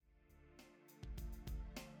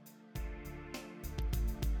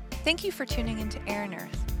Thank you for tuning into Air and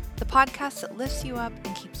Earth, the podcast that lifts you up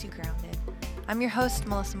and keeps you grounded. I'm your host,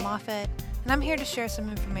 Melissa Moffett, and I'm here to share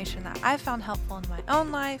some information that I've found helpful in my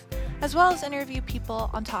own life, as well as interview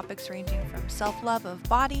people on topics ranging from self-love of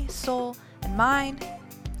body, soul, and mind,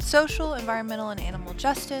 social, environmental, and animal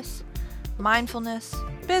justice, mindfulness,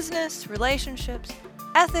 business, relationships,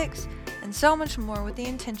 ethics, and so much more, with the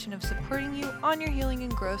intention of supporting you on your healing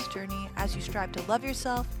and growth journey as you strive to love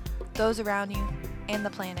yourself, those around you, and the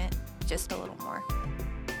planet just a little more.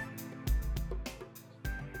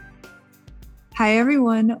 Hi,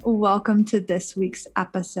 everyone. Welcome to this week's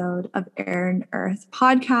episode of Air and Earth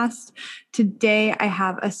podcast. Today, I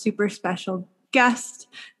have a super special guest.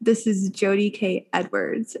 This is Jody K.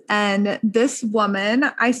 Edwards. And this woman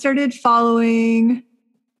I started following,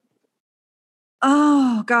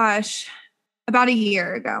 about a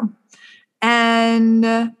year ago.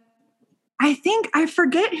 And I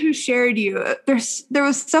forget who shared you. There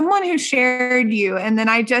was someone who shared you, and then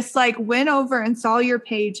I just went over and saw your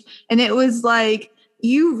page, and it was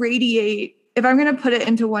you radiate. If I'm going to put it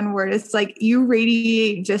into one word, it's you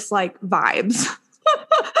radiate just vibes.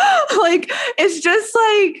 It's just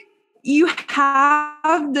you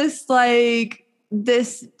have this,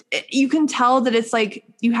 you can tell that it's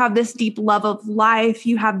you have this deep love of life.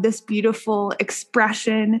 You have this beautiful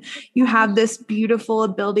expression. You have this beautiful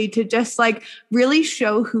ability to just really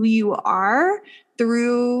show who you are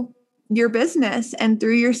through your business and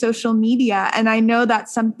through your social media. And I know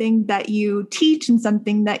that's something that you teach and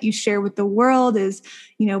something that you share with the world is,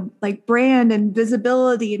 brand and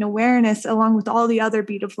visibility and awareness, along with all the other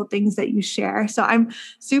beautiful things that you share. So I'm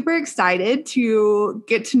super excited to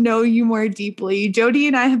get to know you more deeply. Jody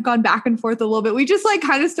and I have gone back and forth a little bit. We just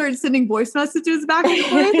kind of started sending voice messages back and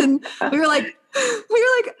forth, and we were like,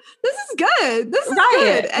 this is good. This is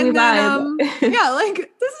good. And then, this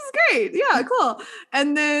is great. Yeah, cool.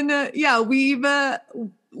 And then,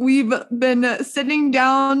 we've been sitting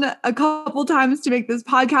down a couple times to make this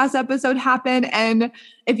podcast episode happen. And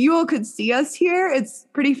if you all could see us here, it's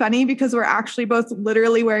pretty funny because we're actually both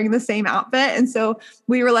literally wearing the same outfit. And so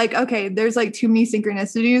we were like, okay, there's too many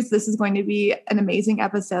synchronicities. This is going to be an amazing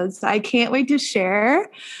episode. So I can't wait to share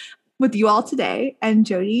with you all today. And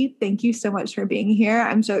Jody, thank you so much for being here.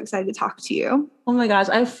 I'm so excited to talk to you. Oh my gosh,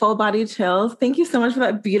 I have full body chills. Thank you so much for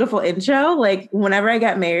that beautiful intro. Whenever I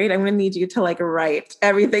get married, I'm going to need you to write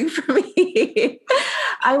everything for me.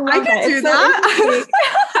 I can do that.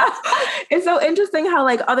 It's so interesting how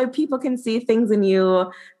other people can see things in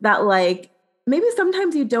you that maybe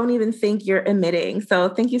sometimes you don't even think you're emitting. So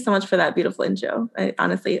thank you so much for that beautiful intro. I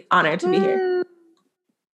honestly honored to be here.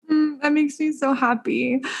 That makes me so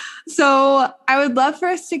happy. So I would love for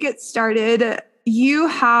us to get started. You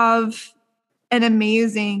have an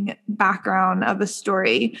amazing background of a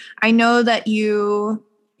story. I know that you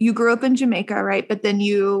grew up in Jamaica, right? But then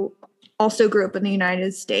you also grew up in the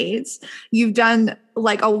United States. You've done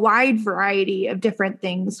a wide variety of different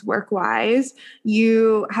things work-wise.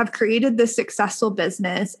 You have created this successful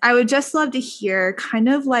business. I would just love to hear kind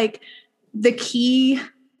of the key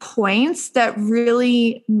points that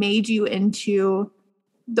really made you into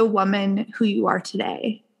the woman who you are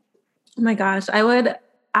today. Oh my gosh, I would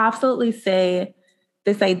absolutely say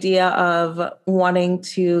this idea of wanting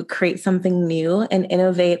to create something new and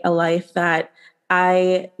innovate a life that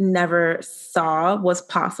I never saw was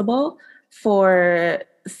possible for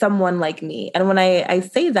someone like me. And when I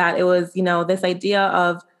say that, it was, this idea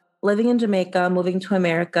of living in Jamaica, moving to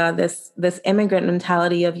America, this immigrant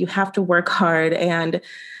mentality of you have to work hard. And,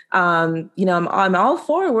 I'm all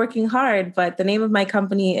for working hard, but the name of my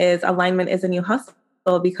company is Alignment is a New Hustle,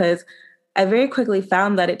 because I very quickly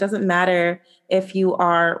found that it doesn't matter if you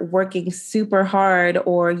are working super hard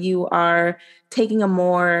or you are taking a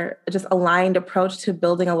more just aligned approach to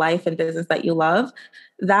building a life and business that you love.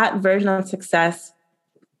 That version of success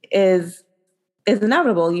is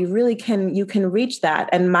inevitable. You can reach that.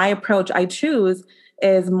 And my approach I choose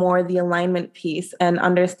is more the alignment piece and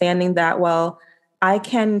understanding that, I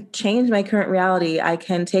can change my current reality. I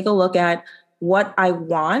can take a look at what I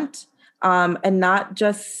want and not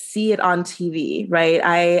just see it on TV, right?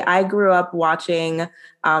 I grew up watching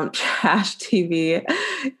trash TV,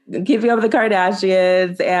 Keeping Up with the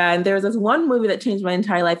Kardashians. And there was this one movie that changed my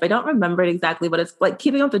entire life. I don't remember it exactly, but it's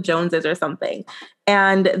Keeping Up with the Joneses or something.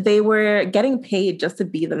 And they were getting paid just to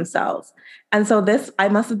be themselves. And so I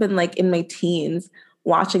must have been in my teens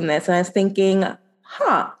watching this. And I was thinking,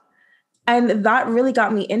 And that really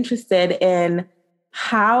got me interested in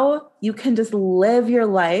how you can just live your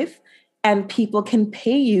life and people can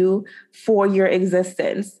pay you for your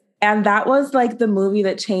existence. And that was like the movie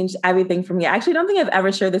that changed everything for me. I actually don't think I've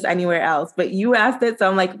ever shared this anywhere else, but you asked it. So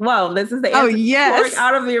I'm like, whoa, this is the answer pouring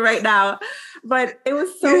out of me right now. But it was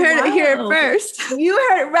so You heard wild. it here first. You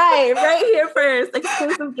heard it right here first.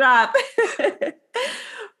 Exclusive drop.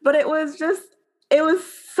 But it was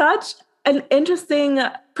such an interesting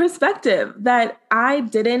perspective that I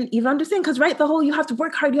didn't even understand. Because the whole, you have to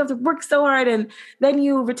work hard, you have to work so hard. And then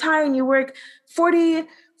you retire and you work 40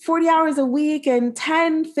 hours a week and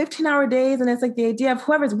 10, 15-hour days. And it's like the idea of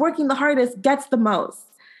whoever's working the hardest gets the most.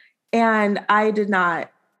 And that did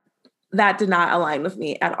not align with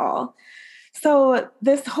me at all. So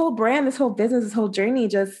this whole brand, this whole business, this whole journey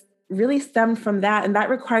just really stemmed from that. And that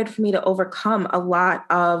required for me to overcome a lot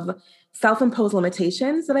of self-imposed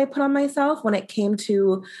limitations that I put on myself when it came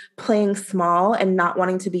to playing small and not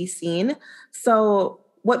wanting to be seen. So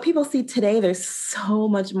what people see today, there's so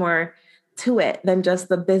much more to it than just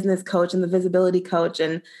the business coach and the visibility coach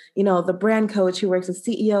and, the brand coach who works with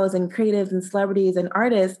CEOs and creatives and celebrities and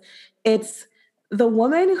artists. It's the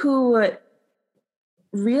woman who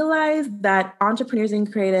realized that entrepreneurs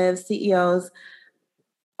and creatives, CEOs,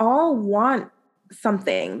 all want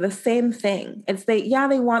something, the same thing. It's they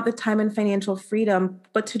want the time and financial freedom,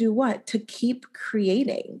 but to do what? To keep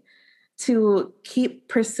creating, to keep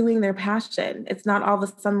pursuing their passion. It's not all of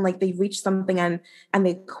a sudden like they reach something and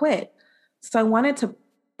they quit. So I wanted to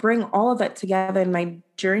bring all of that together, and my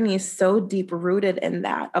journey is so deep rooted in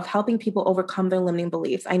that of helping people overcome their limiting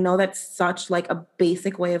beliefs. I know that's such like a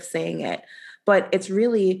basic way of saying it, but it's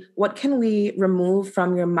really, what can we remove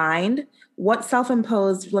from your mind? What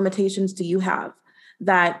self-imposed limitations do you have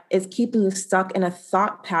that is keeping you stuck in a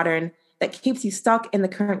thought pattern that keeps you stuck in the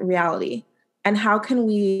current reality? And how can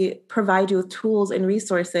we provide you with tools and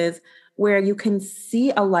resources where you can see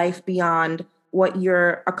a life beyond what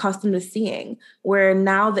you're accustomed to seeing, where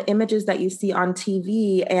now the images that you see on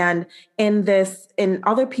TV and in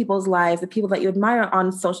other people's lives, the people that you admire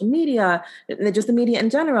on social media, just the media in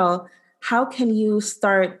general, how can you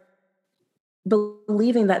start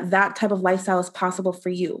believing that type of lifestyle is possible for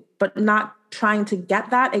you, but not trying to get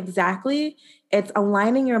that exactly? It's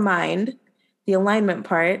aligning your mind, the alignment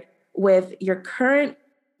part, with your current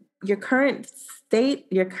state,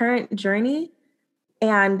 your current journey,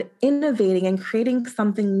 and innovating and creating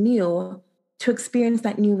something new to experience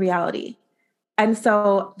that new reality. And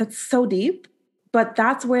so that's so deep, but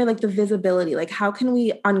that's where like the visibility, like how can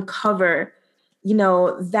we uncover,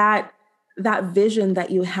 that vision that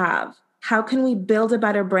you have? How can we build a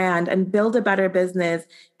better brand and build a better business?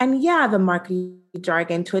 And the marketing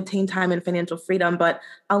jargon to attain time and financial freedom, but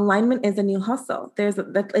alignment is a new hustle.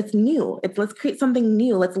 It's new. Let's create something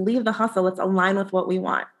new. Let's leave the hustle. Let's align with what we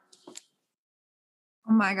want.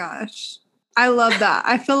 Oh my gosh. I love that.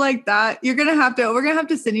 I feel like that we're going to have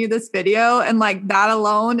to send you this video. And like that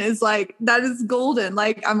alone is like, that is golden.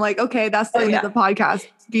 Like, I'm like, okay, that's the end of the podcast.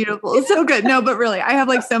 It's beautiful. It's so good. No, but really, I have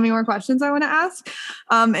like so many more questions I want to ask.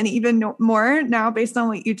 And even more now based on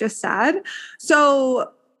what you just said.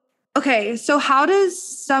 So, okay. So how does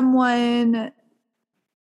someone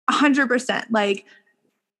 100% like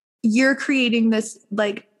you're creating this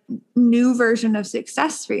like new version of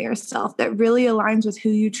success for yourself that really aligns with who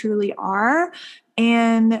you truly are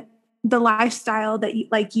and the lifestyle that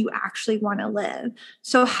you actually want to live.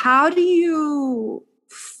 So how do you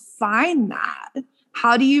find that?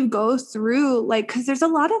 How do you go through because there's a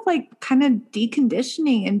lot of like kind of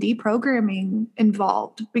deconditioning and deprogramming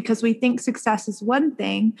involved because we think success is one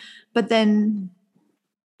thing, but then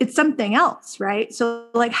it's something else, right? So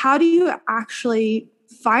like, how do you actually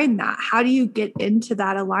find that? How do you get into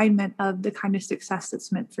that alignment of the kind of success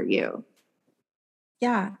that's meant for you?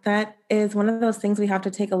 Yeah, that is one of those things we have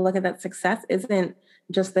to take a look at, that success isn't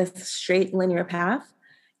just this straight linear path.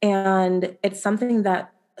 And it's something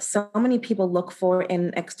that so many people look for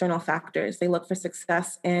in external factors. They look for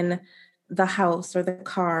success in the house or the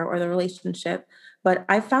car or the relationship. But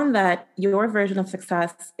I found that your version of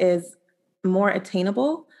success is more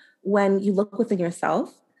attainable when you look within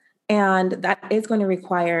yourself. And that is going to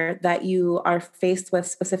require that you are faced with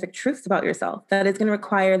specific truths about yourself. That is going to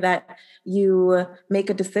require that you make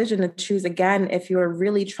a decision to choose again if you're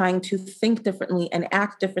really trying to think differently and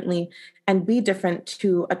act differently and be different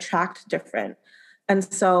to attract different. And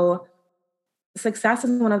so success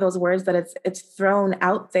is one of those words that it's thrown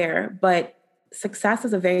out there, but success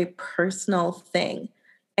is a very personal thing.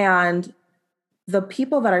 And the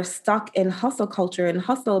people that are stuck in hustle culture and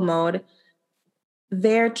hustle mode,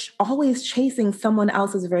 they're always chasing someone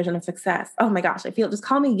else's version of success. Oh my gosh, just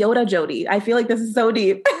call me Yoda Jody. I feel like this is so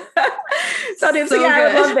deep. So deep. So yeah, I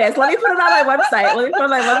would love this. Let me put it on my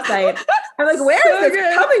website. I'm like, where is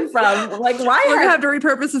this coming from? Like, why? We're going to have to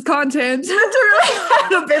repurpose this content.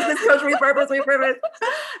 The business coach repurpose.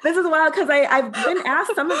 This is wild because I've been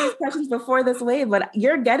asked some of these questions before this wave, but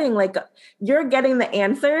you're getting the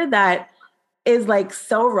answer that is like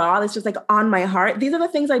so raw. It's just like on my heart. These are the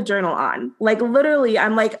things I journal on. Like literally,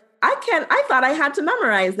 I'm like, I thought I had to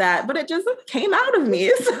memorize that, but it just came out of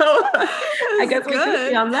me. So I guess we can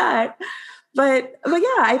see on that. But yeah,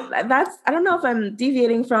 I don't know if I'm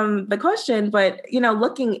deviating from the question, but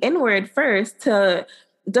looking inward first to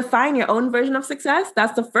define your own version of success.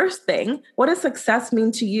 That's the first thing. What does success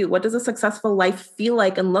mean to you? What does a successful life feel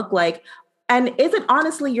like and look like? And is it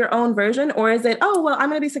honestly your own version, or is it, oh, well, I'm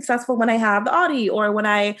going to be successful when I have the Audi, or when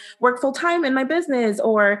I work full time in my business,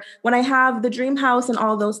 or when I have the dream house and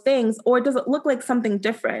all those things? Or does it look like something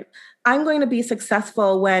different? I'm going to be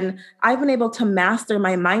successful when I've been able to master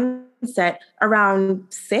my mindset around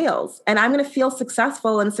sales, and I'm going to feel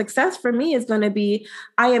successful. And success for me is going to be,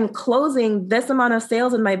 I am closing this amount of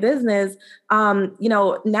sales in my business,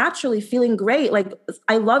 naturally feeling great. Like,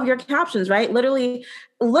 I love your captions, right? Literally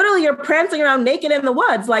you're prancing around naked in the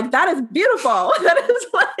woods. Like, that is beautiful. That is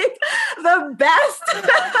like the best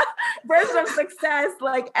version of success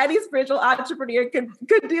like any spiritual entrepreneur could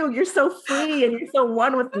do. You're so free and you're so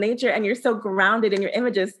one with nature and you're so grounded in your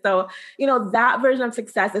images. So, that version of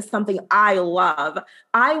success is something I love.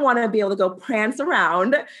 I want to be able to go prance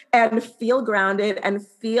around and feel grounded and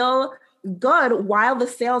feel good while the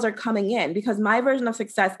sales are coming in, because my version of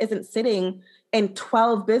success isn't sitting in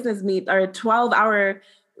 12 business meet or 12-hour,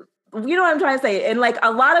 you know what I'm trying to say, in like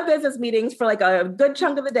a lot of business meetings for like a good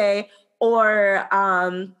chunk of the day, or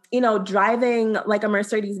driving like a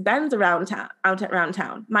Mercedes-Benz around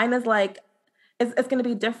town. Mine is like, it's going to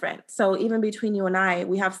be different. So even between you and I,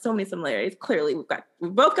 we have so many similarities. Clearly, we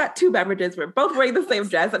both got 2 beverages. We're both wearing the same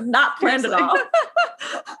dress. Not planned at all.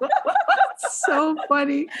 So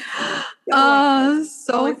funny.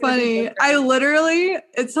 So funny.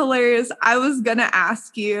 It's hilarious. I was going to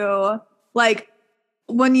ask you, like,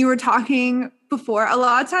 when you were talking before, a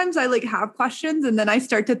lot of times I like have questions and then I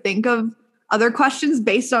start to think of other questions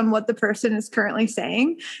based on what the person is currently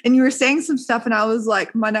saying. And you were saying some stuff and I was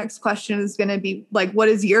like, my next question is going to be like, what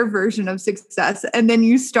is your version of success? And then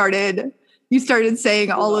you started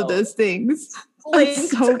saying all of those things.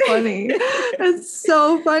 It's so funny. It's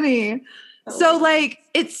so funny. So like,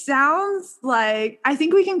 it sounds like, I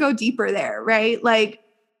think we can go deeper there, right? Like,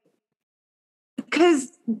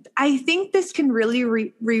 because I think this can really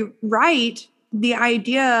rewrite the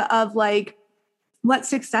idea of like what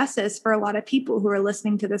success is for a lot of people who are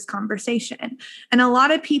listening to this conversation. And a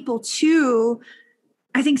lot of people too,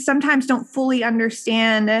 I think sometimes don't fully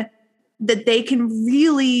understand that they can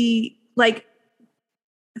really like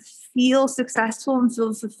feel successful and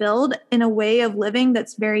feel fulfilled in a way of living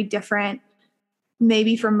that's very different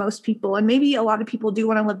maybe for most people. And maybe a lot of people do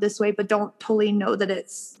want to live this way, but don't totally know that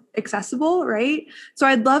it's accessible, right? So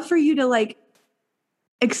I'd love for you to like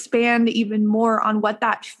expand even more on what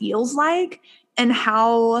that feels like and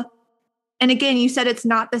how, and again, you said it's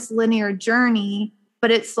not this linear journey,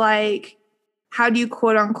 but it's like, how do you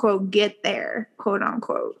quote unquote get there, quote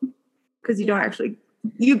unquote? Because you don't actually,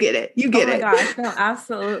 you get it. You get it. Oh my gosh, no,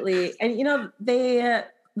 absolutely. And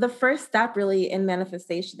the first step really in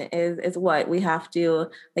manifestation is what we have to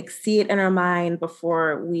like see it in our mind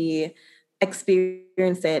before we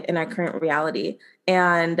experience it in our current reality.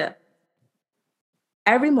 And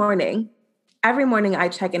every morning I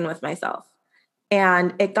check in with myself,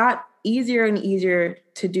 and it got easier and easier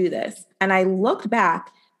to do this. And I looked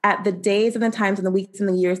back at the days and the times and the weeks and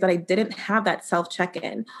the years that I didn't have that self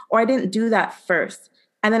check-in, or I didn't do that first.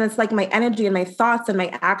 And then it's like my energy and my thoughts and my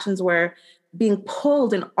actions were being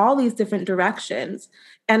pulled in all these different directions.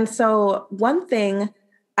 And so one thing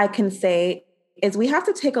I can say is we have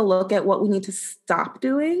to take a look at what we need to stop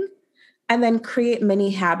doing and then create mini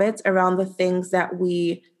habits around the things that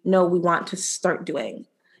we know we want to start doing.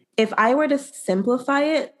 If I were to simplify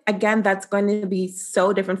it, again, that's going to be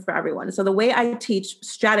so different for everyone. So the way I teach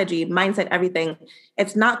strategy, mindset, everything,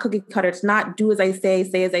 it's not cookie cutter. It's not do as I say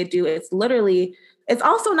as I do. It's literally, it's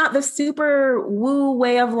also not the super woo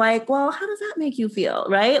way of like, well, how does that make you feel,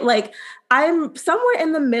 right? Like I'm somewhere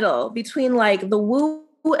in the middle between like the woo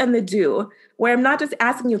and the do, where I'm not just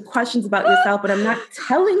asking you questions about yourself, but I'm not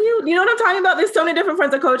telling you, you know what I'm talking about? There's so many different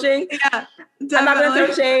forms of coaching. Yeah, definitely. I'm not going to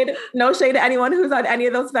throw shade, no shade to anyone who's on any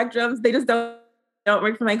of those spectrums. They just don't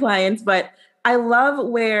work for my clients. But I love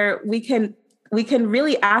where we can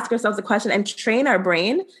really ask ourselves a question and train our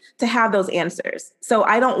brain to have those answers. So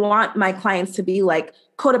I don't want my clients to be like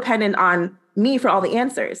codependent on me for all the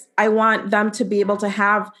answers. I want them to be able to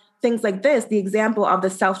have things like this, the example of the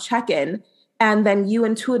self check-in, and then you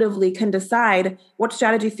intuitively can decide what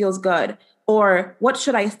strategy feels good or what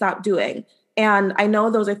should I stop doing. And I know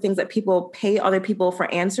those are things that people pay other people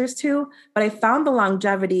for answers to, but I found the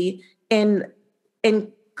longevity in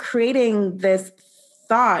creating this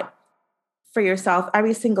thought for yourself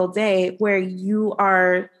every single day where you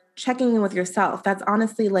are checking in with yourself. That's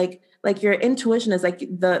honestly like your intuition is like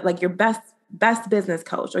your best business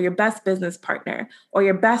coach or your best business partner or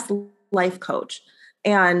your best life coach.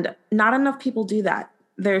 And not enough people do that.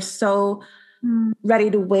 They're so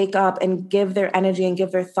ready to wake up and give their energy and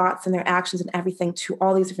give their thoughts and their actions and everything to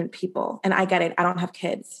all these different people. And I get it. I don't have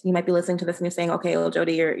kids. You might be listening to this and you're saying, okay, well,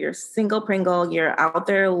 Jody, you're single Pringle. You're out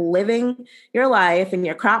there living your life in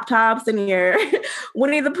your crop tops and your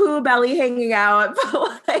Winnie the Pooh belly hanging out.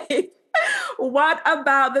 But like, what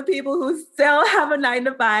about the people who still have a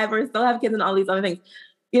 9-to-5 or still have kids and all these other things?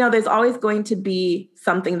 There's always going to be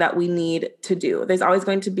something that we need to do. There's always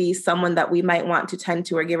going to be someone that we might want to tend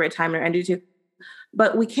to or give our time or energy to.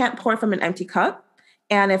 But we can't pour from an empty cup.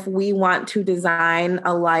 And if we want to design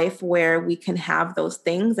a life where we can have those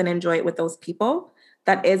things and enjoy it with those people,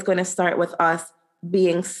 that is going to start with us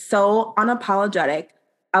being so unapologetic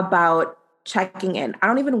about checking in. I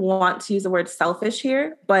don't even want to use the word selfish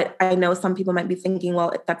here, but I know some people might be thinking,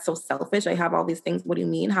 well, that's so selfish. I have all these things. What do you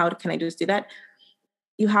mean? How can I just do that?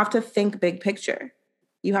 You have to think big picture.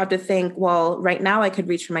 You have to think, well, right now I could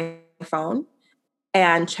reach for my phone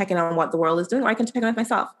and check in on what the world is doing, or I can check in with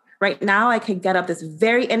myself. Right now, I could get up this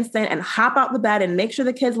very instant and hop out the bed and make sure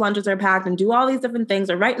the kids' lunches are packed and do all these different things.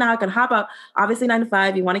 Or right now, I can hop out, obviously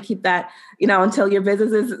 9-to-5. You want to keep that, until your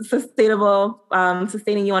business is sustainable,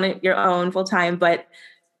 sustaining you on your own full time. But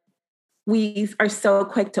we are so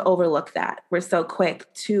quick to overlook that. We're so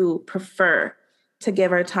quick to prefer to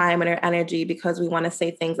give our time and our energy because we want to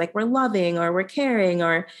say things like we're loving or we're caring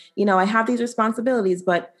or, I have these responsibilities,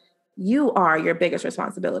 but you are your biggest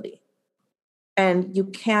responsibility. And you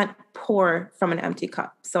can't pour from an empty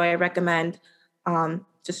cup. So I recommend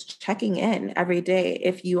just checking in every day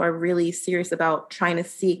if you are really serious about trying to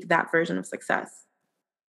seek that version of success.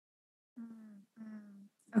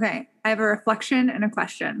 Okay, I have a reflection and a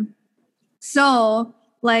question. So,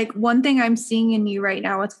 like, one thing I'm seeing in you right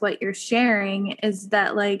now with what you're sharing is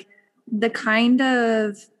that, like, the kind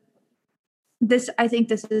of this, I think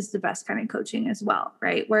this is the best kind of coaching as well,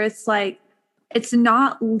 right? Where it's like, it's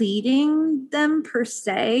not leading them per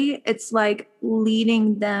se. It's like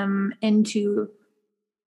leading them into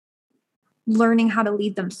learning how to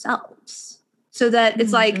lead themselves. So that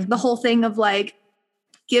it's like the whole thing of like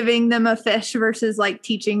giving them a fish versus like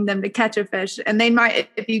teaching them to catch a fish. And they might,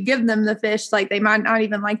 if you give them the fish, like they might not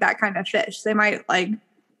even like that kind of fish. They might like,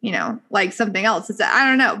 like something else. I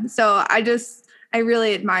don't know. So I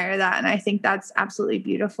really admire that. And I think that's absolutely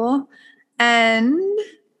beautiful. And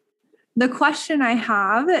the question I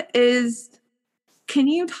have is, can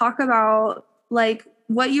you talk about like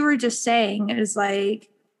what you were just saying is like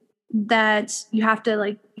that you have to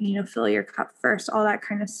like, fill your cup first, all that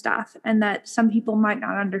kind of stuff. And that some people might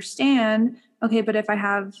not understand, okay, but if I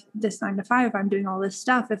have this 9-to-5, I'm doing all this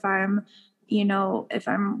stuff, if I'm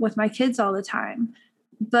with my kids all the time.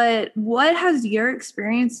 But what has your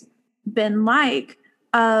experience been like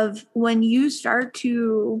of when you start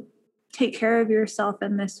to take care of yourself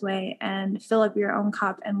in this way and fill up your own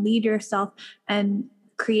cup and lead yourself and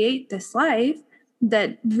create this life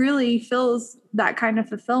that really feels that kind of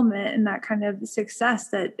fulfillment and that kind of success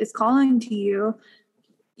that is calling to you,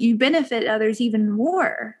 you benefit others even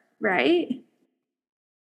more, right?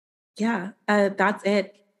 Yeah, that's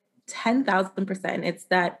it. 10,000%. It's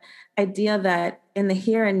that idea that in the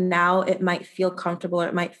here and now, it might feel comfortable or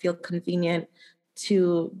it might feel convenient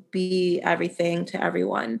to be everything to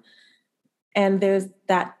everyone. And there's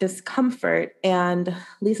that discomfort. And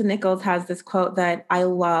Lisa Nichols has this quote that I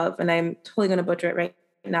love, and I'm totally going to butcher it right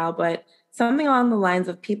now, but something along the lines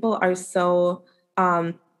of people are so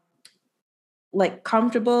like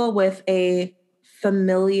comfortable with a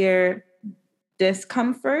familiar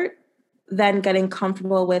discomfort than getting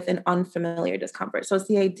comfortable with an unfamiliar discomfort. So it's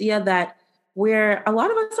the idea that a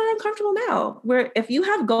lot of us are uncomfortable now. If you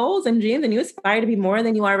have goals and dreams and you aspire to be more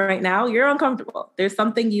than you are right now, you're uncomfortable. There's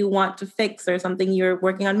something you want to fix or something you're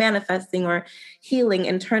working on manifesting or healing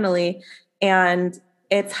internally. And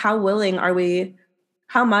it's how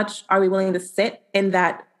much are we willing to sit in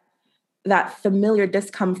that familiar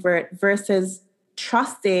discomfort versus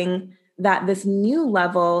trusting that this new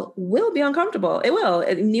level will be uncomfortable. It will.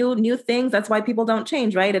 New things. That's why people don't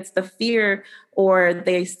change, right? It's the fear, or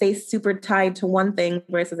they stay super tied to one thing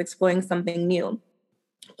versus exploring something new.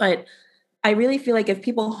 But I really feel like if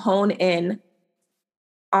people hone in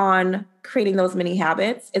on creating those mini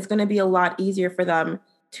habits, it's going to be a lot easier for them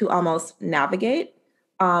to almost navigate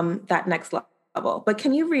that next level. But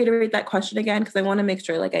can you reiterate that question again? Because I want to make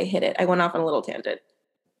sure like I hit it. I went off on a little tangent.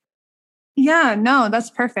 Yeah, no, that's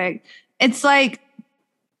perfect. It's like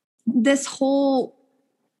this whole,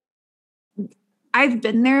 I've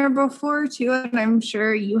been there before too, and I'm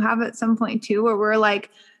sure you have at some point too, where we're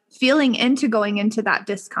like feeling into going into that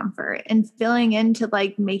discomfort and feeling into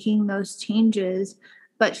like making those changes,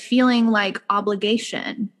 but feeling like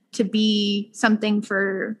obligation to be something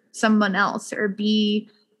for someone else or be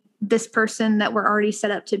this person that we're already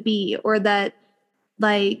set up to be, or that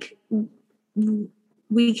like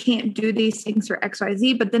we can't do these things for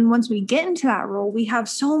XYZ. But then once we get into that role, we have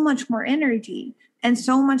so much more energy and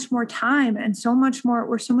so much more time and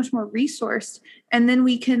we're so much more resourced. And then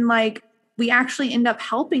we can like, we actually end up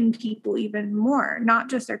helping people even more, not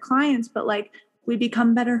just our clients, but like we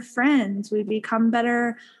become better friends, we become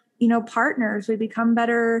better, partners, we become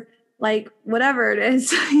better, like whatever it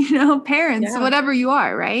is, parents, whatever you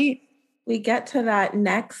are, right? We get to that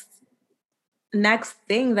next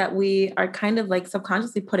thing that we are kind of like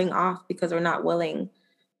subconsciously putting off because we're not willing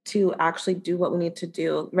to actually do what we need to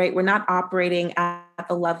do, right? We're not operating at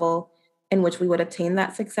the level in which we would attain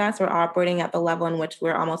that success. We're operating at the level in which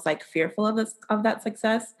we're almost like fearful of that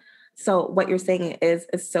success. So what you're saying is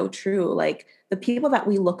so true. Like the people that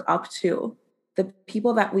we look up to, the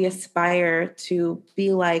people that we aspire to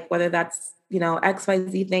be like, whether that's,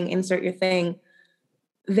 XYZ thing, insert your thing,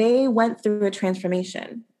 they went through a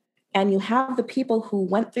transformation. And you have the people who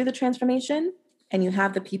went through the transformation, and you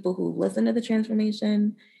have the people who listen to the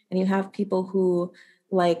transformation, and you have people who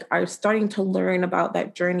like are starting to learn about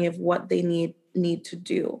that journey of what they need to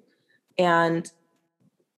do. And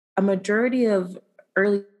a majority of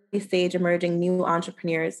early stage emerging new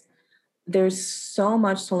entrepreneurs, there's so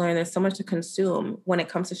much to learn. There's so much to consume when it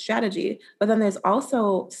comes to strategy, but then there's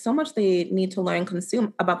also so much they need to learn and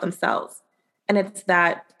consume about themselves. And it's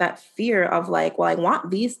that fear of like, well, I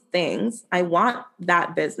want these things. I want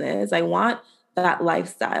that business. I want that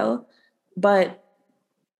lifestyle. But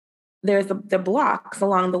there's the blocks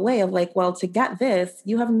along the way of like, well, to get this,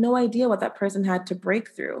 you have no idea what that person had to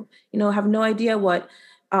break through. Have no idea what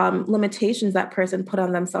limitations that person put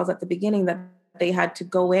on themselves at the beginning, that they had to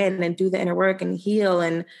go in and do the inner work and heal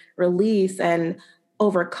and release and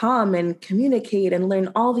overcome and communicate and learn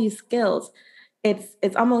all these skills.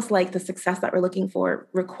 It's almost like the success that we're looking for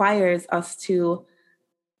requires us to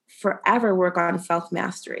forever work on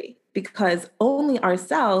self-mastery, because only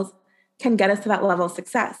ourselves can get us to that level of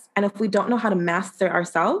success. And if we don't know how to master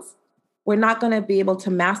ourselves, we're not going to be able to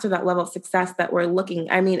master that level of success that we're looking.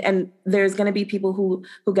 I mean, and there's going to be people who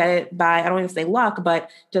get it by, I don't even say luck, but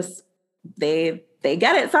just they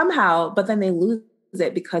get it somehow, but then they lose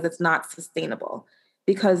it because it's not sustainable.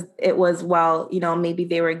 Because it was, well, maybe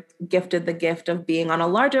they were gifted the gift of being on a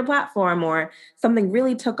larger platform or something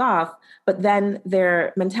really took off, but then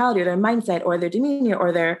their mentality or their mindset or their demeanor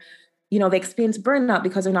or their, they experience burnout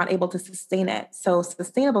because they're not able to sustain it. So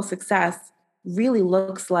sustainable success really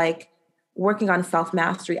looks like working on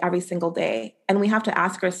self-mastery every single day. And we have to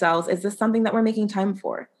ask ourselves, is this something that we're making time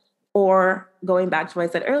for? Or going back to what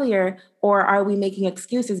I said earlier, or are we making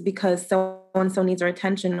excuses because so-and-so needs our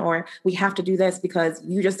attention, or we have to do this because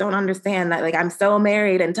you just don't understand that, like, I'm so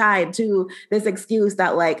married and tied to this excuse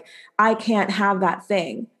that, like, I can't have that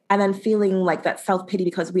thing. And then feeling like that self-pity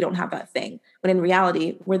because we don't have that thing. But in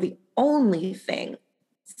reality, we're the only thing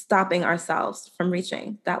stopping ourselves from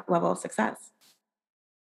reaching that level of success.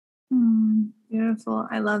 Beautiful.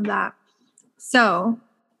 I love that. So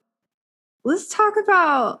let's talk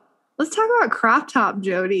about crop top,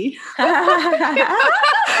 Jody. You're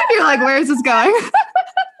like, where is this going?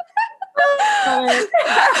 But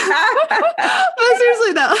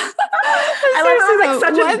seriously though, I love like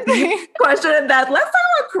such a deep question that let's talk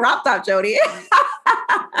about crop top, Jody.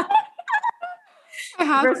 I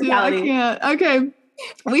have to. I can't. Okay,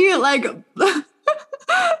 we like the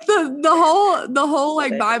whole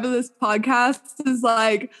like vibe of this podcast is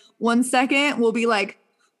like 1 second we'll be like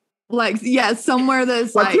yeah, somewhere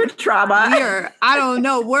that's what's like your trauma? I don't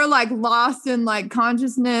know. We're like lost in like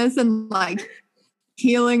consciousness and like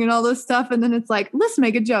healing and all this stuff. And then it's like, let's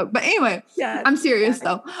make a joke. But anyway, yeah, I'm serious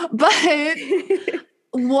though. But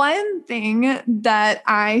one thing that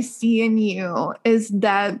I see in you is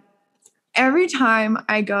that every time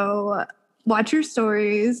I go watch your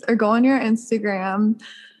stories or go on your Instagram,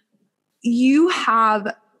 you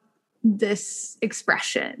have this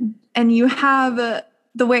expression and you have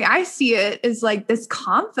the way I see it is like this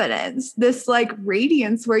confidence, this like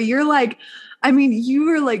radiance where you're like, I mean, you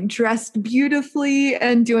are like dressed beautifully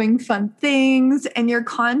and doing fun things, and your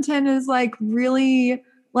content is like really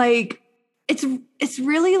like it's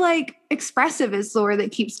really like expressive is the word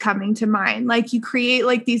that keeps coming to mind. Like you create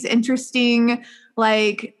like these interesting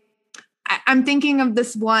like I'm thinking of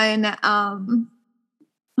this one.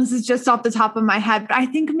 This is just off the top of my head, but I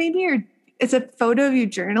think maybe it's a photo of you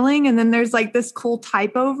journaling, and then there's like this cool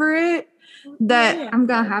type over it that I'm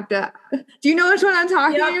gonna have to. Do you know which one I'm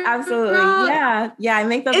talking about? Absolutely. Yeah. I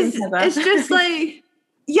make those. It's just like,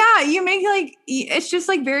 yeah, you make like it's just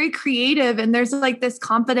like very creative, and there's like this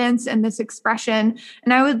confidence and this expression,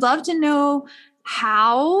 and I would love to know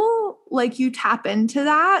how like you tap into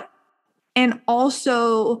that, and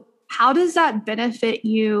also how does that benefit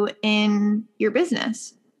you in your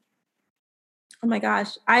business? Oh my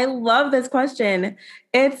gosh, I love this question.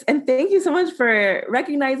 And thank you so much for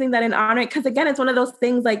recognizing that and honoring, because again, it's one of those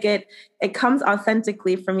things like it comes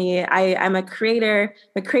authentically for me. I'm a creator,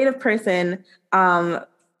 a creative person,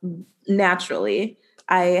 naturally.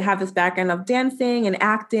 I have this background of dancing and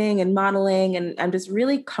acting and modeling, and I'm just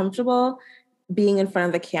really comfortable being in front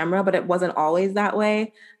of the camera, but it wasn't always that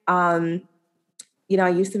way. I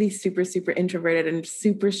used to be super, super introverted and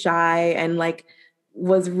super shy, and like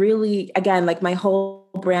was really, again, like my whole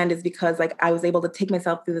brand is because like I was able to take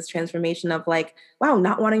myself through this transformation of like, wow,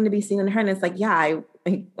 not wanting to be seen and heard. And it's like, yeah, I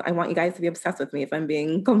want you guys to be obsessed with me, if I'm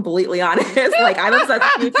being completely honest. Like I'm obsessed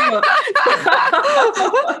with you too.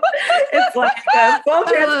 It's like full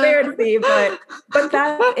transparency, but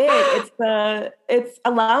that's it. It's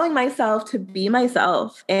allowing myself to be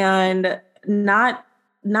myself and not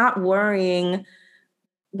worrying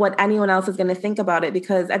what anyone else is going to think about it,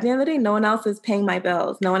 because at the end of the day, no one else is paying my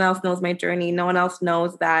bills. No one else knows my journey. No one else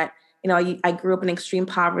knows that, I grew up in extreme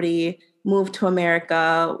poverty, moved to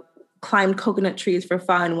America, climbed coconut trees for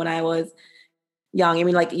fun when I was young. I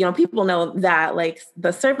mean, like, people know that, like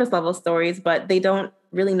the surface level stories, but they don't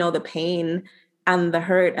really know the pain and the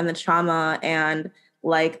hurt and the trauma and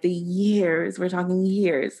like the years, we're talking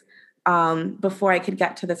years, before I could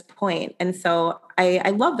get to this point. And so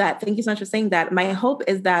I love that. Thank you so much for saying that. My hope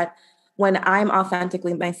is that when I'm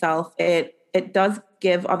authentically myself, it does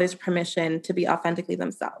give others permission to be authentically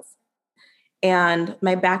themselves. And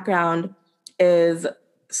my background is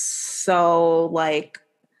so like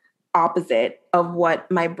opposite of what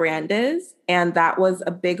my brand is. And that was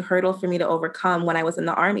a big hurdle for me to overcome when I was in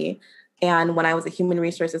the Army and when I was a human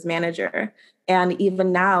resources manager. And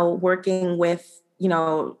even now working with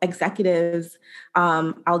executives,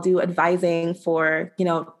 I'll do advising for,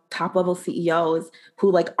 top level CEOs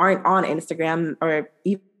who like aren't on Instagram or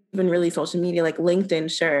even really social media, like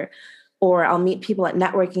LinkedIn, sure. Or I'll meet people at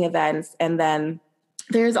networking events. And then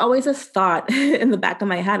there's always this thought in the back of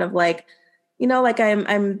my head of like, like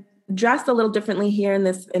I'm dressed a little differently here in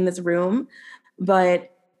this room,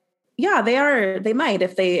 but yeah, they might,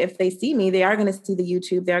 if they see me, they are going to see the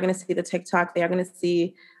YouTube, they are going to see the TikTok, they are going to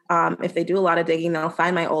see, if they do a lot of digging, they'll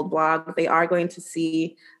find my old blog. They are going to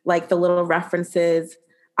see like the little references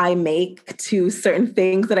I make to certain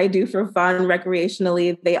things that I do for fun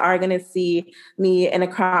recreationally. They are going to see me in a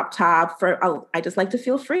crop top I just like to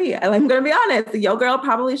feel free. I'm going to be honest. Yo girl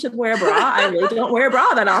probably should wear a bra. I really don't wear a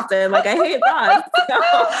bra that often. Like I hate bras.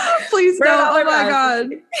 So please don't. Oh my God.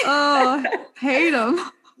 Oh, hate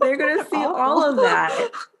them. They're going to see all of that.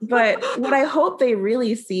 But what I hope they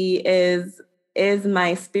really see is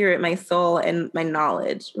my spirit, my soul, and my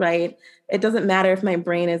knowledge, right? It doesn't matter if my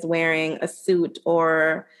brain is wearing a suit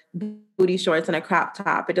or booty shorts and a crop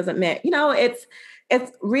top. It doesn't matter.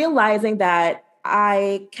 It's realizing that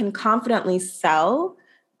I can confidently sell,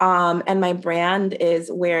 and my brand is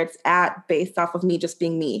where it's at based off of me just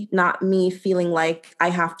being me, not me feeling like I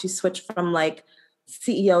have to switch from like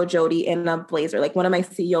CEO Jody in a blazer. Like one of my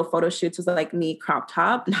CEO photo shoots was like me crop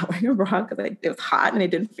top, not wearing a bra because it was hot and I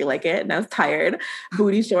didn't feel like it and I was tired,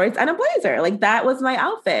 booty shorts and a blazer. Like that was my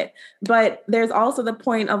outfit. But there's also the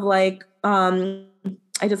point of like, I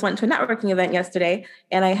just went to a networking event yesterday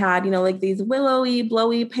and I had, like these willowy,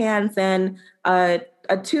 blowy pants and a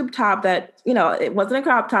tube top that, it wasn't a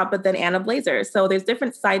crop top, but then and a blazer. So there's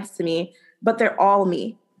different sides to me, but they're all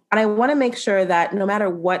me. And I want to make sure that no matter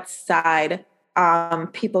what side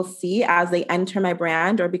people see as they enter my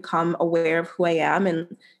brand or become aware of who I am and,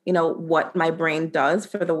 what my brain does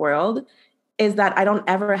for the world, is that I don't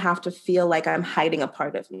ever have to feel like I'm hiding a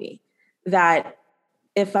part of me. That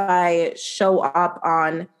if I show up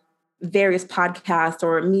on various podcasts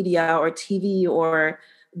or media or TV or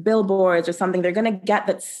billboards or something, they're going to get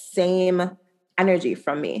that same energy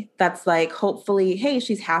from me. That's like, hopefully, hey,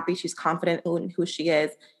 she's happy, she's confident in who she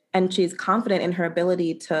is, and she's confident in her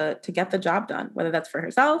ability to get the job done, whether that's for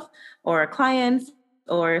herself or clients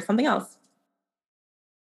or something else.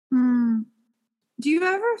 Do you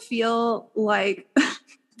ever feel like,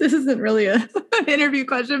 this isn't really an interview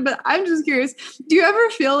question, but I'm just curious, do you ever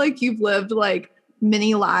feel like you've lived like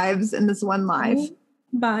many lives in this one life? Oh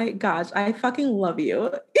my gosh, I fucking love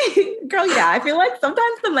you. Girl, yeah, I feel like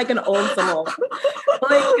sometimes I'm like an old soul.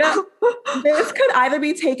 Like, this could either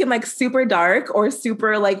be taken like super dark or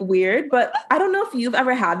super like weird, but I don't know if you've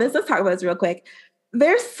ever had this. Let's talk about this real quick.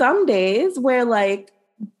 There's some days where like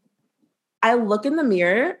I look in the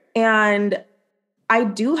mirror and I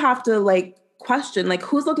do have to like question like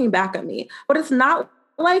who's looking back at me, but it's not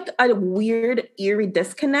like a weird, eerie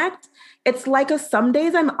disconnect. It's like some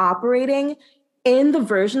days I'm operating in the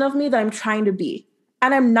version of me that I'm trying to be.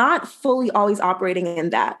 And I'm not fully always operating in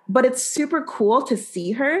that, but it's super cool to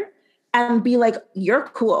see her and be like, you're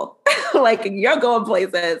cool. Like you're going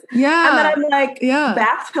places. Yeah. And then I'm like,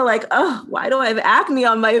 back to like, oh, why do I have acne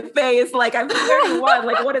on my face? Like I'm 31,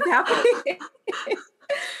 like what is happening?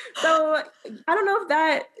 So I don't know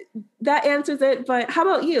if that answers it, but how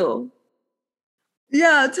about you?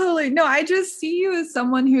 Yeah, totally. No, I just see you as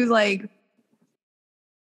someone who's like,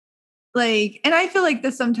 and I feel like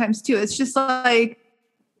this sometimes too. It's just like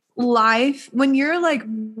life, when you're like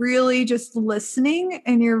really just listening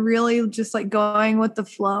and you're really just like going with the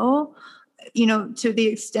flow, you know, to the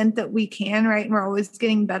extent that we can, right? And we're always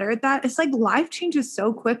getting better at that. It's like life changes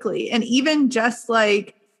so quickly. And even just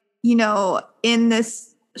like, you know, in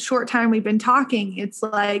this short time we've been talking, it's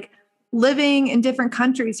like living in different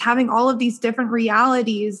countries, having all of these different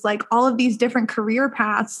realities, like all of these different career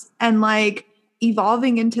paths, and like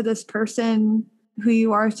evolving into this person who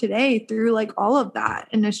you are today through like all of that.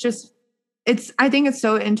 And it's just, I think it's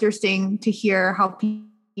so interesting to hear how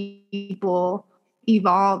people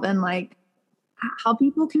evolve and like how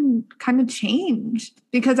people can kind of change,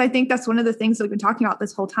 because I think that's one of the things that we've been talking about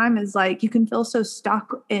this whole time is like, you can feel so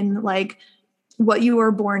stuck in like what you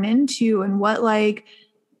were born into and what like,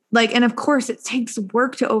 and of course it takes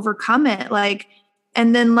work to overcome it. Like,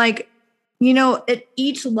 and then like, you know, at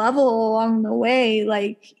each level along the way,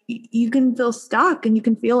 like you can feel stuck and you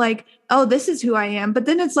can feel like, oh, this is who I am. But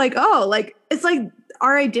then it's like, oh, like, it's like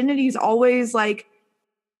our identity is always like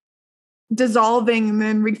dissolving and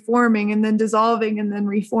then reforming and then dissolving and then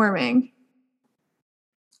reforming.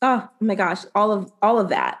 Oh my gosh, all of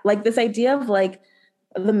that. Like this idea of like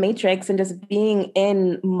the Matrix and just being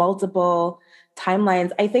in multiple timelines.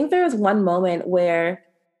 I think there was one moment where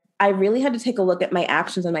I really had to take a look at my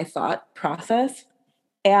actions and my thought process.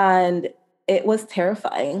 And it was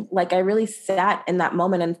terrifying. Like I really sat in that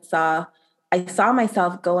moment and I saw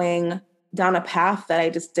myself going down a path that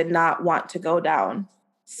I just did not want to go down.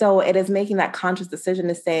 So it is making that conscious decision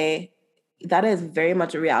to say, that is very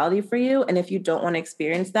much a reality for you. And if you don't want to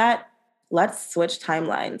experience that, let's switch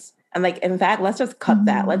timelines. And like, in fact, let's just cut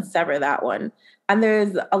that. Let's sever that one. And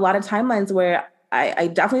there's a lot of timelines where I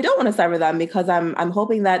definitely don't want to sever them because I'm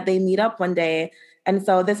hoping that they meet up one day. And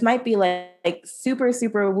so this might be like super,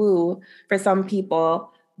 super woo for some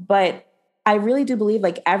people, but I really do believe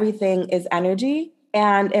like everything is energy.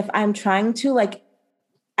 And if I'm trying to like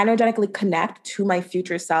energetically connect to my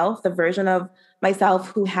future self, the version of myself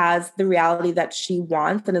who has the reality that she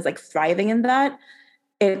wants and is like thriving in that,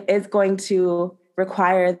 it is going to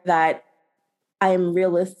require that I'm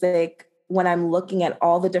realistic when I'm looking at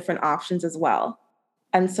all the different options as well.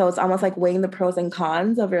 And so it's almost like weighing the pros and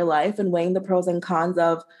cons of your life and weighing the pros and cons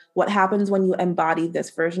of what happens when you embody this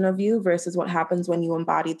version of you versus what happens when you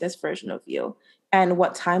embody this version of you. And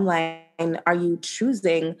what timeline are you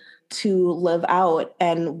choosing to live out,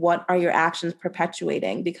 and what are your actions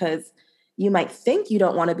perpetuating? Because you might think you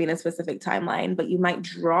don't want to be in a specific timeline, but you might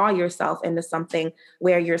draw yourself into something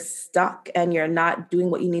where you're stuck and you're not doing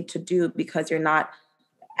what you need to do because you're not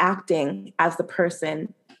acting as the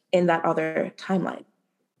person in that other timeline.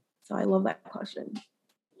 So I love that question.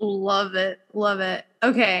 Love it. Love it.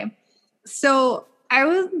 Okay. So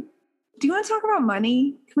do you want to talk about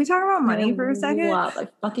money? Can we talk about money for a second? I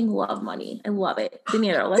fucking love money. I love it.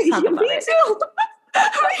 Dinero, let's talk about it. Me too. Me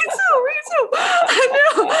too. I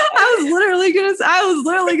know. I was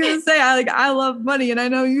literally gonna say I love money, and I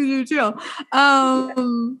know you do too.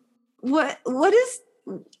 What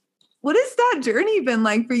is that journey been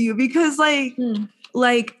like for you? Because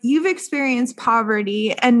like you've experienced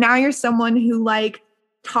poverty, and now you're someone who like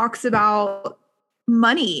talks about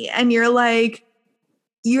money, and you're like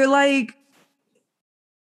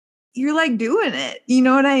doing it. You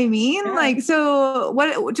know what I mean? Yeah. Like, so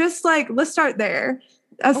what, just like, let's start there.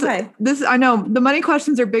 That's Okay. this. I know the money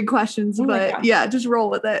questions are big questions, Oh my but gosh. yeah, just roll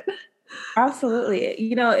with it. Absolutely.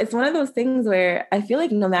 You know, it's one of those things where I feel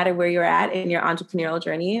like no matter where you're at in your entrepreneurial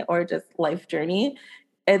journey or just life journey,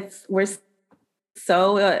 we're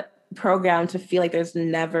so programmed to feel like there's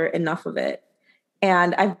never enough of it.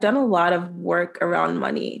 And I've done a lot of work around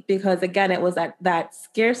money because, again, it was that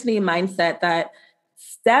scarcity mindset that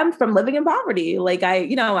stemmed from living in poverty. Like I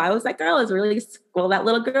was that girl, that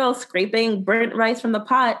little girl scraping burnt rice from the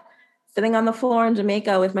pot, sitting on the floor in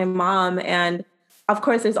Jamaica with my mom. And of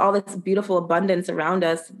course, there's all this beautiful abundance around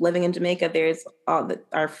us living in Jamaica. There's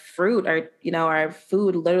our fruit, our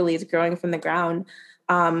food literally is growing from the ground,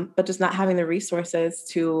 but just not having the resources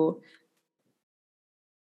to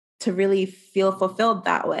really feel fulfilled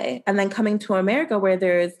that way. And then coming to America where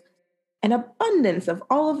there's an abundance of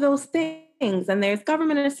all of those things and there's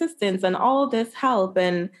government assistance and all of this help.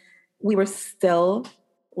 And we were still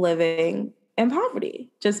living in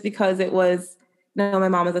poverty just because it was, my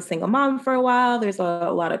mom was a single mom for a while. There's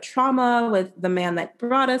a lot of trauma with the man that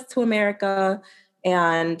brought us to America.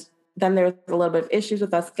 And then there's a little bit of issues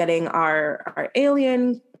with us getting our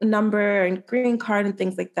alien number and green card and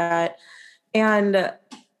things like that. And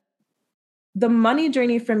the money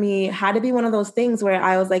journey for me had to be one of those things where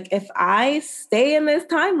I was like, if I stay in this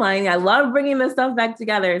timeline, I love bringing this stuff back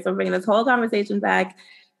together. So I'm bringing this whole conversation back.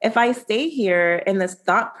 If I stay here in this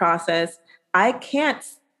thought process, I can't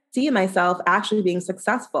see myself actually being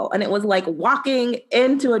successful. And it was like walking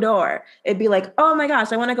into a door. It'd be like, oh my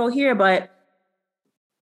gosh, I want to go here, but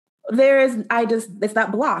it's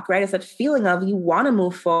that block, right? It's that feeling of you want to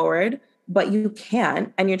move forward, but you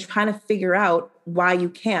can't. And you're trying to figure out why you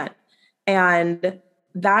can't. And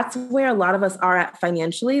that's where a lot of us are at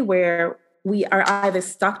financially, where we are either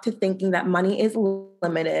stuck to thinking that money is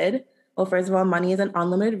limited. Well, first of all, money is an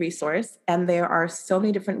unlimited resource, and there are so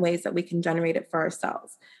many different ways that we can generate it for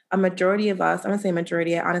ourselves. A majority of us, I'm going to say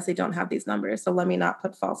majority, I honestly don't have these numbers, so let me not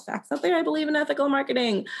put false facts out there. I believe in ethical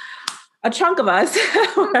marketing. A chunk of us,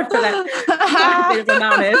 whatever that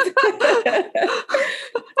amount is,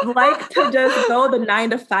 like to just go the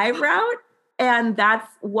 9-to-5 route. And that's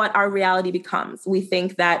what our reality becomes. We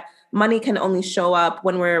think that money can only show up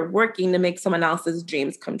when we're working to make someone else's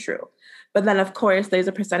dreams come true. But then, of course, there's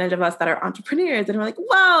a percentage of us that are entrepreneurs and we're like,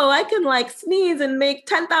 whoa, I can like sneeze and make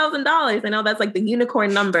 $10,000. I know that's like the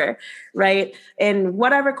unicorn number, right? And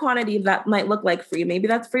whatever quantity that might look like for you. Maybe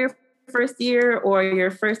that's for your first year or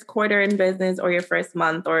your first quarter in business or your first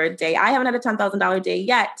month or day. I haven't had a $10,000 day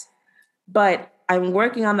yet, but I'm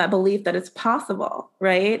working on that belief that it's possible,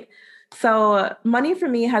 right? So money for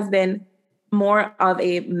me has been more of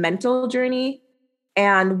a mental journey.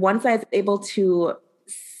 And once I was able to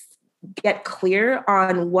get clear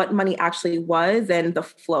on what money actually was and the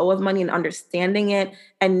flow of money and understanding it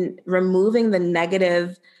and removing the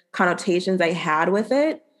negative connotations I had with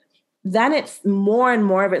it, then it's more and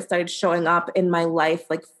more of it started showing up in my life,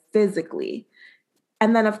 like physically.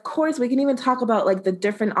 And then, of course, we can even talk about like the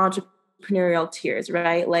different entrepreneurial tiers,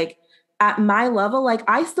 right? Like, at my level, like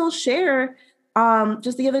I still share,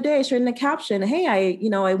 just the other day, I shared in a caption, hey,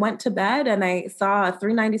 I went to bed and I saw a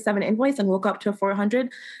 $397 invoice and woke up to a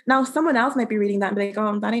 $400. Now someone else might be reading that and be like,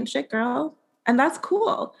 oh, that ain't shit, girl. And that's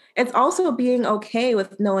cool. It's also being okay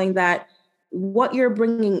with knowing that what you're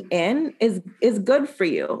bringing in is good for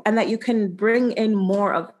you and that you can bring in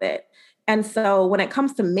more of it. And so when it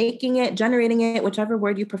comes to making it, generating it, whichever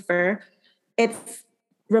word you prefer, it's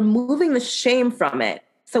removing the shame from it.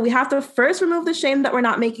 So we have to first remove the shame that we're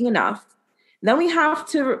not making enough. Then we have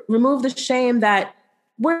to remove the shame that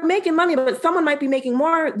we're making money, but someone might be making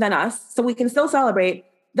more than us, so we can still celebrate.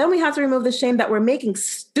 Then we have to remove the shame that we're making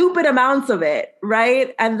stupid amounts of it,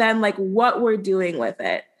 right? And then like what we're doing with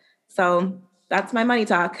it. So that's my money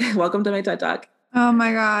talk. Welcome to my TED Talk. Oh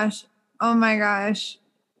my gosh. Oh my gosh.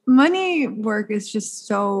 Money work is just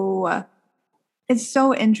it's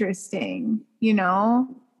so interesting, you know?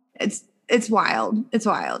 It's wild. It's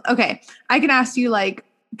wild. Okay. I can ask you like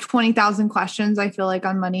 20,000 questions, I feel like,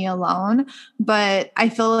 on money alone, but I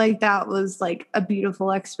feel like that was like a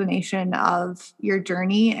beautiful explanation of your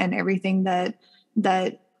journey and everything that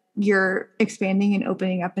you're expanding and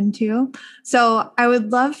opening up into. So I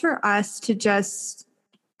would love for us to just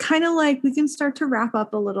kind of like, we can start to wrap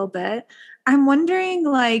up a little bit. I'm wondering,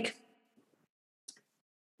 like,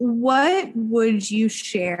 what would you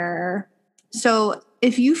share? So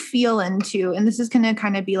if you feel into, and this is going to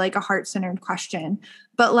kind of be like a heart-centered question,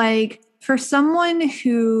 but like for someone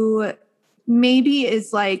who maybe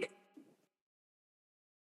is like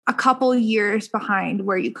a couple years behind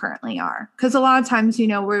where you currently are, because a lot of times,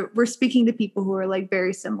 we're speaking to people who are like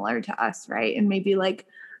very similar to us, right? And maybe like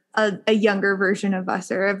a younger version of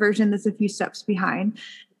us, or a version that's a few steps behind.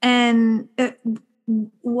 And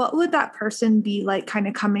what would that person be like kind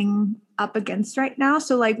of coming up against right now?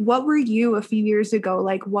 So like, what were you a few years ago?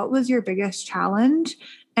 Like, what was your biggest challenge?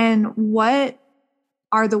 And what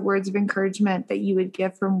are the words of encouragement that you would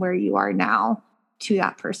give from where you are now to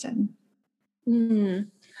that person?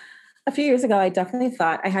 A few years ago, I definitely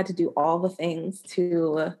thought I had to do all the things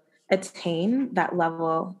to attain that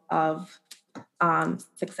level of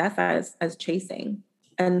success as chasing.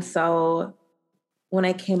 And so when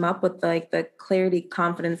I came up with like the clarity,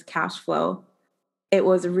 confidence, cash flow, it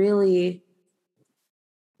was really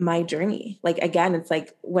my journey. Like, again, it's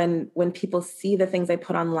like when people see the things I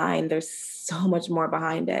put online, there's so much more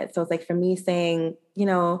behind it. So it's like for me saying,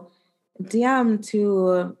 DM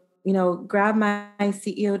to, grab my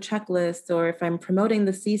CEO checklist, or if I'm promoting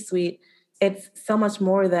the C-suite, it's so much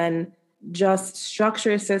more than just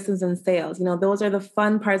structure, systems, and sales. Those are the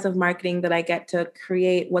fun parts of marketing that I get to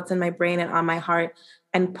create what's in my brain and on my heart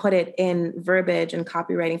and put it in verbiage and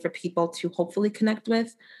copywriting for people to hopefully connect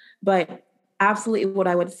with. But absolutely what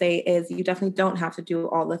I would say is you definitely don't have to do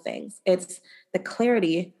all the things. It's the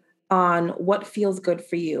clarity on what feels good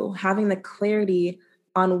for you, having the clarity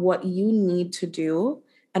on what you need to do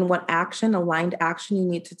and what aligned action you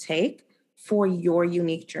need to take for your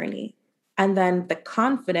unique journey. And then the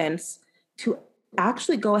confidence to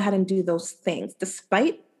actually go ahead and do those things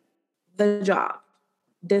despite the job,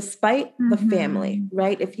 despite the family,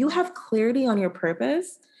 right? If you have clarity on your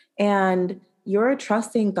purpose and you're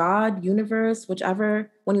trusting God, universe, whichever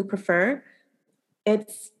one you prefer,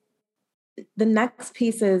 it's the next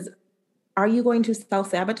piece is, are you going to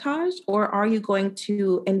self-sabotage, or are you going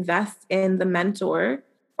to invest in the mentor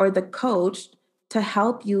or the coach to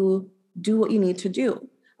help you do what you need to do?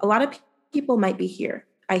 A lot of people might be here.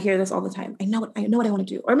 I hear this all the time. I know what I want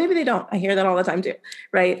to do. Or maybe they don't. I hear that all the time too.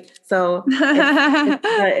 Right. So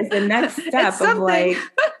it's the next step of like,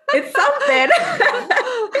 it's something,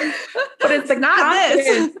 but it's not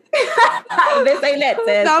this. This ain't it.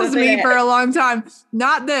 That was me for a long time.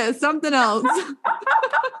 Not this, something else.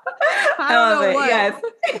 I don't know what. Yes.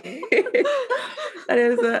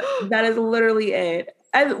 that is literally it.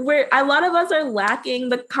 And a lot of us are lacking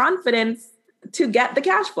the confidence to get the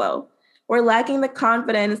cash flow. We're lacking the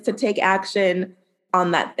confidence to take action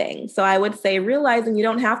on that thing. So I would say realizing you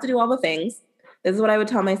don't have to do all the things. This is what I would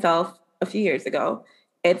tell myself a few years ago.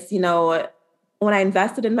 It's, when I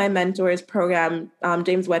invested in my mentor's program,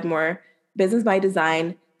 James Wedmore, Business by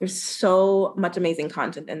Design, there's so much amazing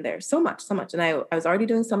content in there. So much. And I was already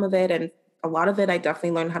doing some of it, and a lot of it I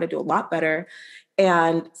definitely learned how to do a lot better.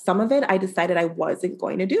 And some of it I decided I wasn't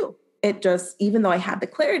going to do. It just, even though I had the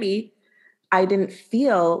clarity, I didn't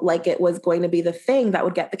feel like it was going to be the thing that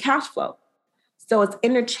would get the cash flow. So it's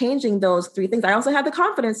interchanging those three things. I also had the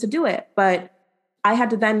confidence to do it, but I had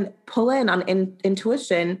to then pull in on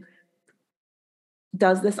intuition.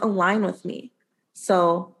 Does this align with me?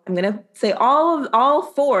 So I'm going to say all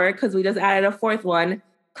four, because we just added a fourth one: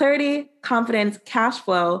 clarity, confidence, cash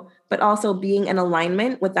flow, but also being in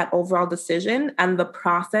alignment with that overall decision and the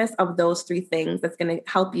process of those three things that's going to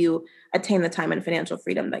help you attain the time and financial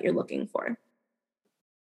freedom that you're looking for.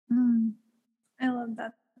 I love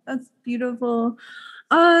that. That's beautiful.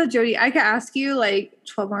 Jody, I could ask you like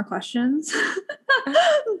 12 more questions,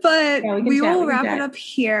 but we will wrap it up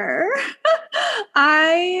here.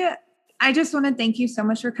 I just want to thank you so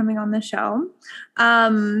much for coming on the show.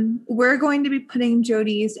 We're going to be putting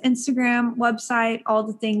Jody's Instagram, website, all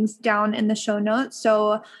the things down in the show notes.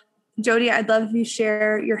 So Jody, I'd love if you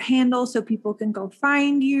share your handle so people can go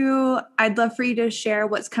find you. I'd love for you to share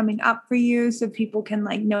what's coming up for you so people can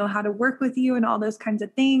like know how to work with you and all those kinds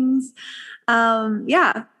of things.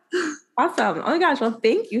 Yeah. Awesome. Oh my gosh. Well,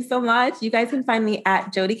 thank you so much. You guys can find me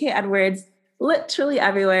at Jody K. Edwards, literally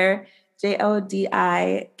everywhere.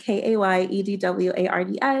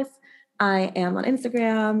 JODIKAYEDWARDS. I am on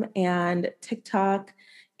Instagram and TikTok.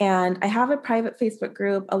 And I have a private Facebook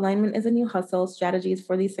group, Alignment is a New Hustle, Strategies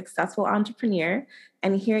for the Successful Entrepreneur.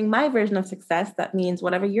 And hearing my version of success, that means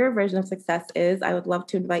whatever your version of success is, I would love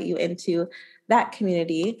to invite you into that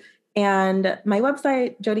community. And my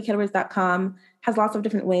website, jodykedwards.com, has lots of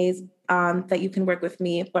different ways that you can work with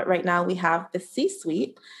me. But right now we have the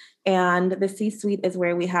C-suite. And the C-suite is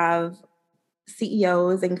where we have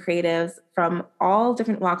CEOs and creatives from all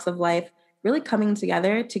different walks of life really coming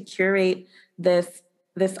together to curate this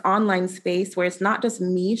online space where it's not just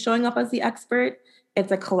me showing up as the expert,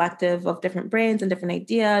 it's a collective of different brains and different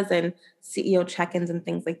ideas and CEO check-ins and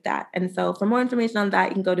things like that. And so for more information on that,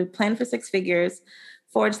 you can go to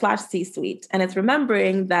planfor6figures.com/C-suite. And it's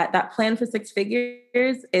remembering that plan for six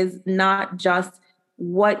figures is not just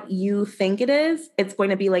what you think it is. It's going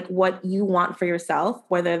to be like what you want for yourself,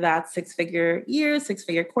 whether that's 6-figure years,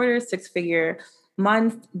 6-figure quarters, 6-figure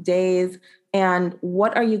months, days, and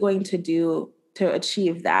what are you going to do to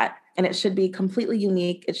achieve that? And it should be completely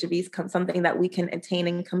unique. It should be something that we can attain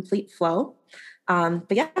in complete flow.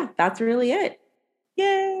 But yeah, that's really it.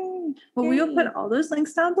 Yay! Well, Yay. we will put all those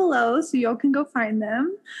links down below so y'all can go find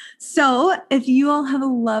them. So if you all have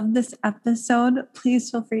loved this episode, please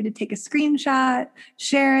feel free to take a screenshot,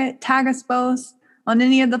 share it, tag us both on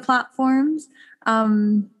any of the platforms.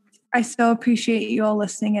 I so appreciate you all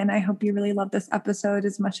listening, and I hope you really loved this episode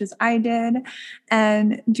as much as I did.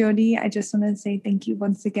 And Jody, I just want to say thank you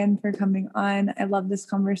once again for coming on. I love this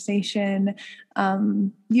conversation.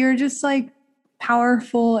 You're just like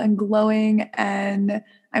powerful and glowing, and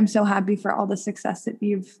I'm so happy for all the success that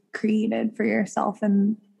you've created for yourself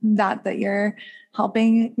and that you're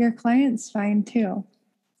helping your clients find too.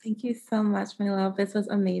 Thank you so much, my love. This was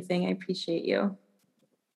amazing. I appreciate you.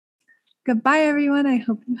 Goodbye, everyone. I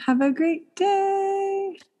hope you have a great day.